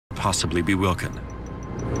possibly be Wilkin.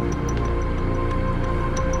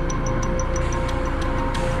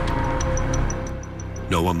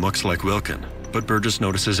 No one looks like Wilkin, but Burgess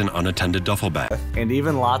notices an unattended duffel bag. And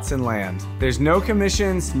even lots in land. There's no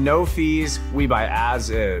commissions, no fees, we buy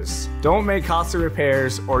as is. Don't make costly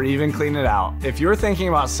repairs or even clean it out. If you're thinking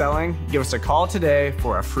about selling, give us a call today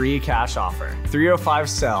for a free cash offer.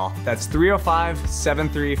 305-SELL, that's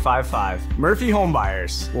 305-7355. Murphy Home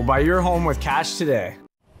Buyers will buy your home with cash today.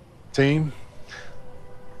 Team,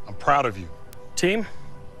 I'm proud of you. Team,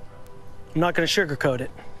 I'm not gonna sugarcoat it.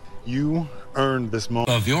 You earned this moment.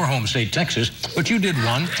 Of your home state, Texas, but you did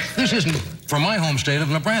one. This isn't from my home state of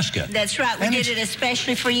Nebraska. That's right. We did it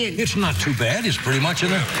especially for you. It's not too bad. It's pretty much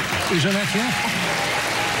in the... Isn't that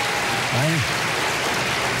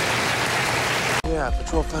you? Yeah,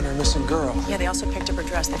 patrol found her missing girl. Yeah, they also picked up her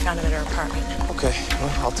dress. They found it at her apartment. Okay,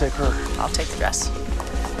 well, I'll take her. I'll take the dress.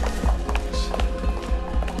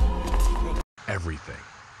 Everything.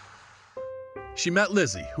 She met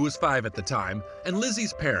Lizzie, who was 5 at the time, and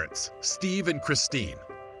Lizzie's parents, Steve and Christine.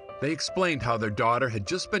 They explained how their daughter had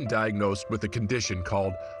just been diagnosed with a condition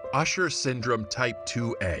called Usher Syndrome Type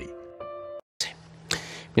 2A.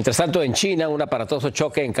 Mientras tanto, en China, un aparatoso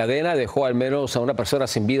choque en cadena dejó al menos a una persona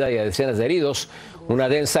sin vida y a decenas de heridos. Una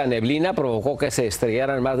densa neblina provocó que se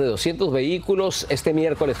estrellaran más de 200 vehículos este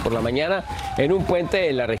miércoles por la mañana en un puente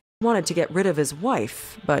en la región. Wanted to get rid of his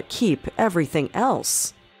wife, but keep everything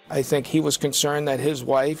else. I think he was concerned that his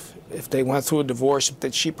wife, if they went through a divorce,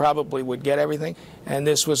 that she probably would get everything, and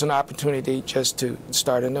this was an opportunity just to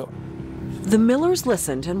start anew. The Millers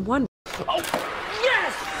listened and wondered. Oh,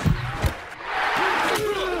 yes!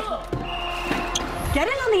 Get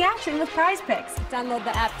in on the action with Prize Picks. Download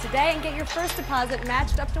the app today and get your first deposit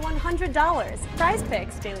matched up to $100. Prize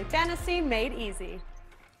Picks, daily fantasy made easy.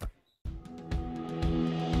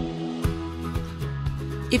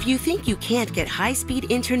 If you think you can't get high-speed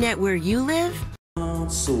internet where you live,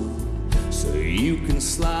 so you can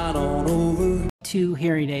slide on over. 2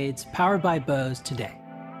 hearing aids powered by Bose today.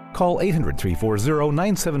 Call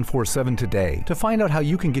 800-340-9747 today to find out how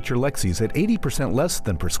you can get your Lexis at 80% less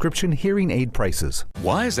than prescription hearing aid prices.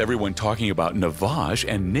 Why is everyone talking about Navage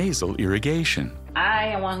and nasal irrigation? I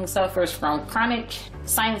am one who suffers from chronic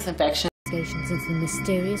sinus infection. Into the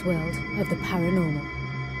mysterious world of the paranormal.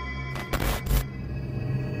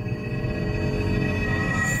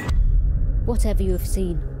 Whatever you have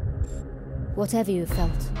seen, whatever you have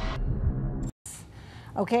felt.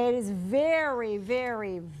 Okay, it is very,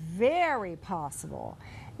 very, very possible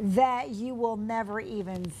that you will never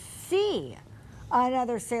even see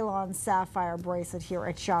another Ceylon sapphire bracelet here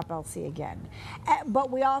at Shop LC again. But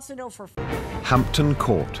we also know for Hampton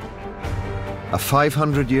Court, a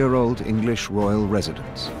 500-year-old English royal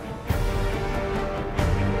residence.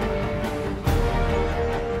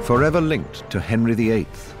 Forever linked to Henry VIII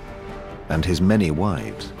and his many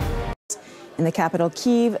wives. In the capital,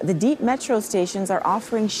 Kyiv, the deep metro stations are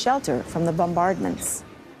offering shelter from the bombardments.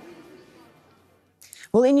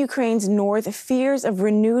 Well, in Ukraine's north, fears of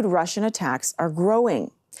renewed Russian attacks are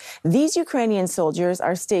growing. These Ukrainian soldiers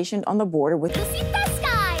are stationed on the border with...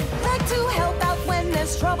 Like to help out when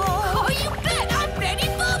there's trouble. Oh, you bet! I'm ready,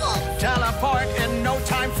 bubble! Teleport in no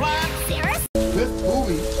time flat. Serious? This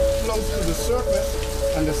buoy flows to the surface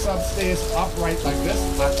and the sub stays upright like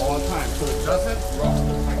this at all times, so it doesn't rock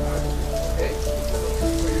like that. Okay?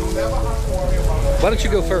 So you'll never have to worry about it. Why don't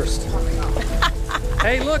you go first?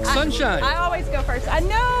 Hey, look, sunshine. I always go first. I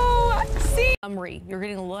know. See. Summary. You're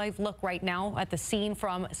getting a live look right now at the scene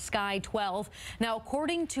from Sky 12. Now,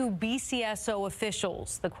 according to BCSO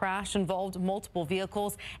officials, the crash involved multiple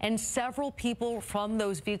vehicles and several people from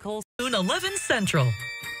those vehicles. Noon 11 Central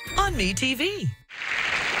on MeTV.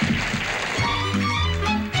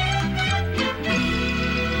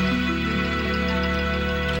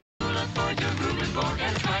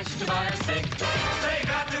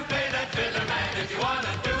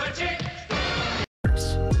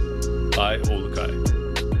 By Olukai.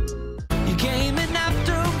 You came in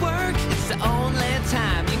after work, it's the only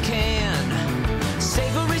time you can.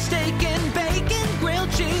 Savory steak and bacon,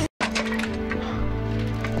 grilled cheese.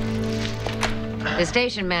 The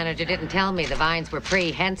station manager didn't tell me the vines were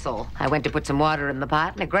pre-Hensel. I went to put some water in the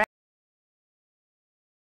pot and it grabbed.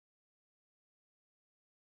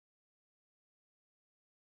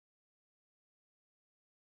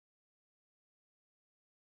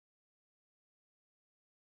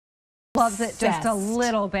 loves it just a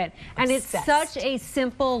little bit. And it's such a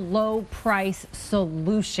simple, low-price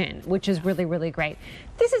solution, which is really, really great.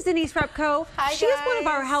 This is Denise Repko. She is one of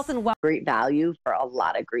our health and wellness. Great value for a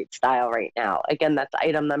lot of great style right now. Again, that's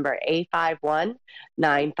item number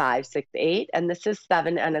A519568, and this is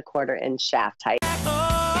 7 1/4 inch shaft height.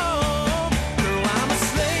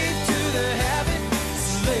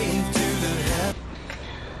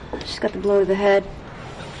 She's got the blow to the head.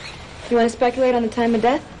 You want to speculate on the time of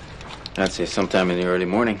death? I'd say sometime in the early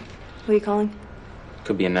morning. Who are you calling?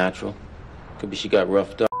 Could be a natural. Could be she got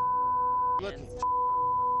roughed up.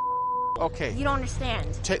 Okay. You don't understand.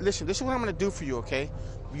 Listen, this is what I'm going to do for you, okay?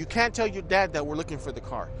 You can't tell your dad that we're looking for the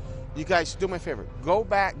car. You guys, do me a favor. Go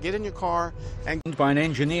back, get in your car, and... By an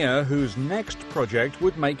engineer whose next project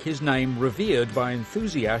would make his name revered by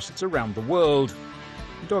enthusiasts around the world.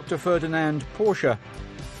 Dr. Ferdinand Porsche.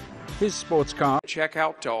 His sports car. Check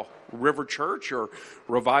out River Church or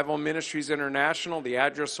Revival Ministries International. The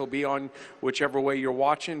address will be on whichever way you're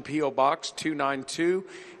watching. P.O. Box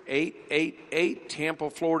 292-888, Tampa,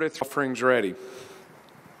 Florida. Offerings ready.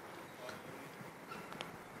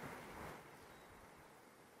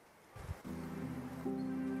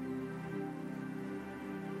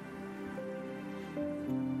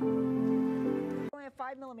 Only a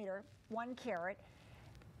 5mm, 1 carat.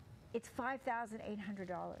 It's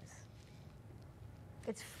 $5,800.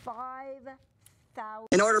 It's $5,000.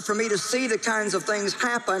 In order for me to see the kinds of things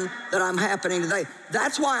happen that I'm happening today.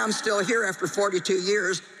 That's why I'm still here after 42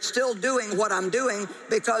 years, still doing what I'm doing,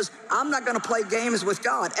 because I'm not going to play games with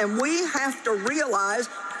God. And we have to realize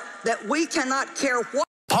that we cannot care what.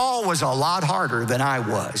 Paul was a lot harder than I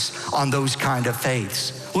was on those kind of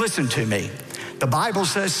faiths. Listen to me. The Bible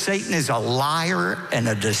says Satan is a liar and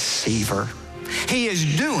a deceiver. He is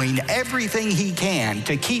doing everything he can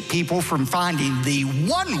to keep people from finding the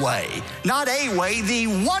one way, not a way, the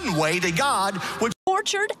one way to God, which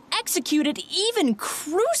tortured, executed, even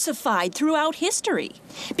crucified throughout history.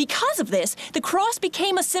 Because of this, the cross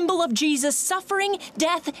became a symbol of Jesus' suffering,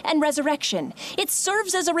 death, and resurrection. It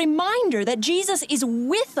serves as a reminder that Jesus is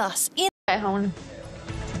with us in... Amy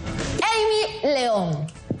León.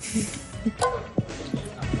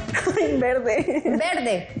 Verde.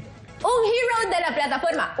 Verde. Un hero de la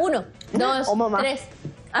plataforma. 1, 2, 3.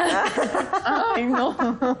 Ay, no.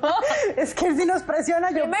 Es que si nos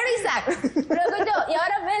presiona yo. Primero Isaac, luego yo, y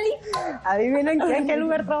ahora Meli. Adivinen en qué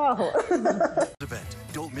lugar trabajo. Event.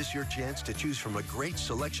 Don't miss your chance to choose from a great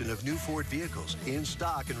selection of new Ford vehicles in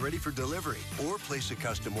stock and ready for delivery. Or place a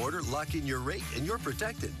custom order, lock in your rate, and you're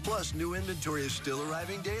protected. Plus, new inventory is still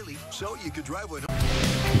arriving daily, so you could drive one home.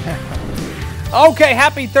 Okay,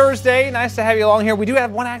 happy Thursday. Nice to have you along here. We do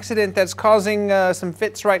have one accident that's causing some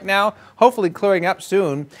fits right now, hopefully clearing up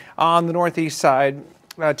soon on the northeast side.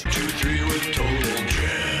 2-3 with Total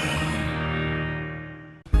Jam.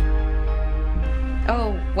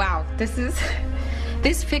 Oh, wow.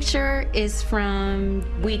 This picture is from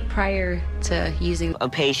week prior to using. A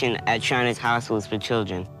patient at Shriners Hospitals for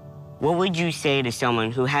Children. What would you say to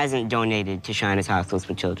someone who hasn't donated to Shriners Hospitals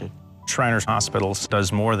for Children? Shriners Hospitals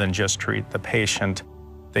does more than just treat the patient.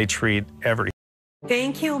 They treat every.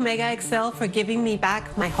 Thank you, Omega XL, for giving me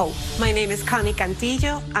back my hope. My name is Connie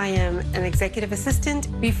Cantillo. I am an executive assistant.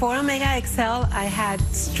 Before Omega XL, I had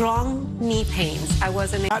strong knee pains. I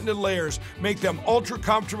was an patented layers make them ultra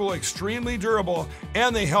comfortable, extremely durable,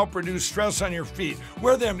 and they help reduce stress on your feet.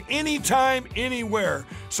 Wear them anytime, anywhere.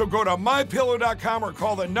 So go to mypillow.com or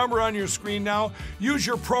call the number on your screen now. Use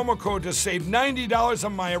your promo code to save $90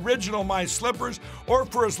 on my original My Slippers, or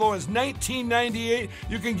for as low as $19.98,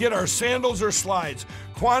 you can get our sandals or slides.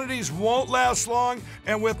 Quantities won't last long,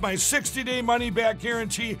 and with my 60-day money-back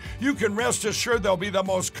guarantee, you can rest assured they'll be the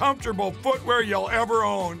most comfortable footwear you'll ever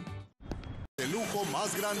own. El lujo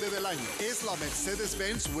más grande del año es la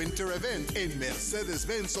Mercedes-Benz Winter Event en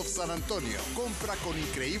Mercedes-Benz of San Antonio. Compra con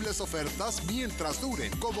increíbles ofertas mientras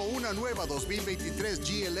duren, como una nueva 2023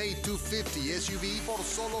 GLA 250 SUV por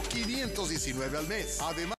solo $519 al mes.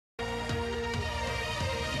 Además,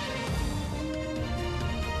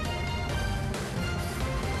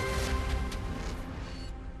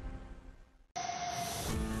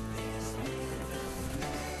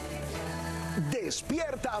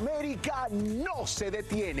 Despierta América no se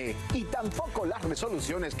detiene, y tampoco las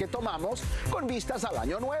resoluciones que tomamos con vistas al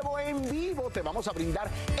año nuevo. En vivo te vamos a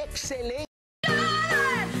brindar excelente.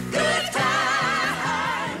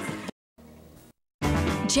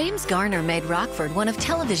 James Garner made Rockford one of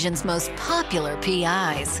television's most popular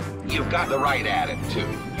PIs. You've got the right attitude.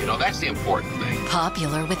 You know, that's the important thing.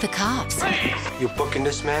 Popular with the cops. You booking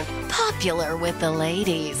this man? Popular with the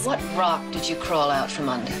ladies. What rock did you crawl out from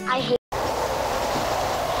under? I hate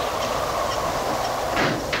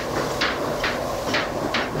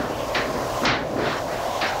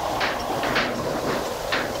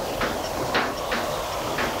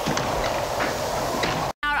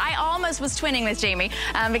was twinning with Jamie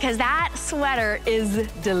because that sweater is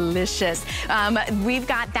delicious. We've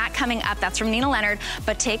got that coming up. That's from Nina Leonard.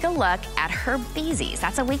 But take a look at her Beezies.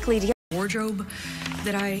 That's a weekly deal. Wardrobe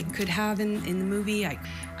that I could have in the movie.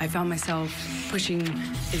 I found myself pushing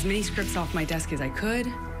as many scripts off my desk as I could.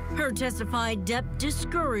 Her testified Depp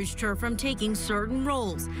discouraged her from taking certain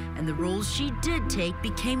roles, and the roles she did take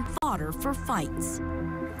became fodder for fights.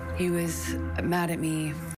 He was mad at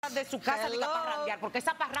me. De su casa ni para parrandear, porque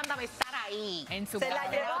esa parranda va a estar ahí. En su casa.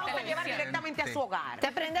 Se la vamos a llevar directamente a su hogar.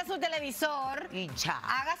 Te prende su televisor, y ya.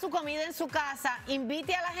 Haga su comida en su casa,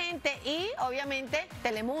 invite a la gente y, obviamente,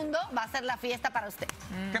 Telemundo va a hacer la fiesta para usted.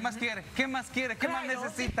 ¿Qué más quiere? ¿Qué más quiere? ¿Qué más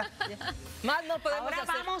necesita? Más no podemos Ahora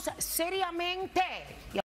hacer. Vamos seriamente.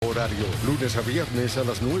 Horario, lunes a viernes a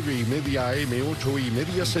las 9:30 AM,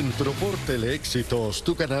 8:30 Centro por Teleéxitos,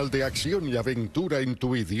 tu canal de acción y aventura en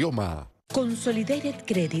tu idioma. Consolidated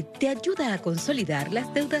Credit te ayuda a consolidar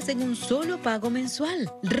las deudas en un solo pago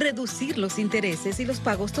mensual, reducir los intereses y los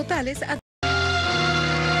pagos totales a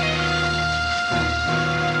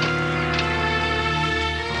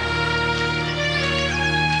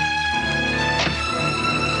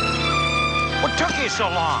What took you so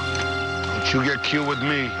long? Don't you get cute with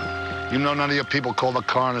me. You know none of your people call the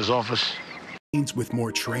coroner's office. With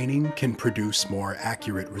more training can produce more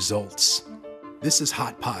accurate results. This is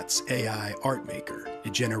Hot Pot's AI Art Maker.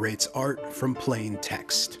 It generates art from plain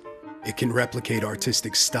text. It can replicate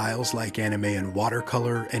artistic styles like anime and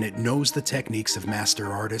watercolor, and it knows the techniques of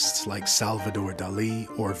master artists like Salvador Dali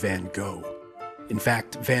or Van Gogh. In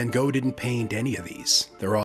fact, Van Gogh didn't paint any of these. They're all